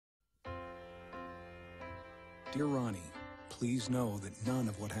Dear Ronnie, please know that none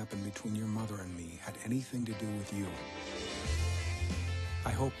of what happened between your mother and me had anything to do with you. I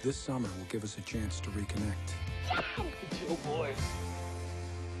hope this summer will give us a chance to reconnect. Oh boy.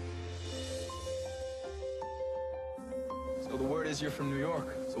 So the word is you're from New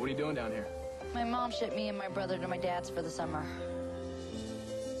York. So what are you doing down here? My mom shipped me and my brother to my dad's for the summer.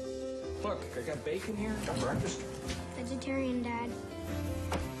 Look, I got bacon here. Got breakfast. Vegetarian, Dad.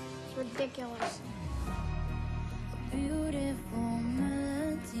 It's ridiculous. Beautiful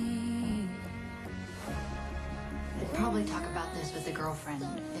melody. I'd probably talk about this with a girlfriend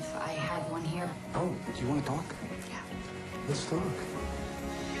if I had one here. Oh, do you want to talk? Yeah. Let's talk.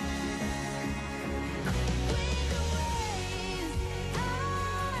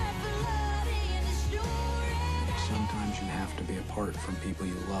 Sometimes you have to be apart from people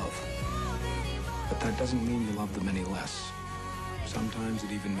you love. But that doesn't mean you love them any less. Sometimes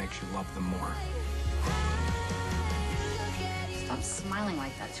it even makes you love them more. Stop smiling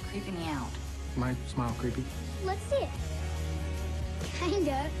like that. It's creeping me out. My smile creepy? Let's see it.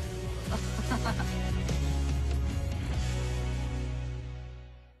 Kinda.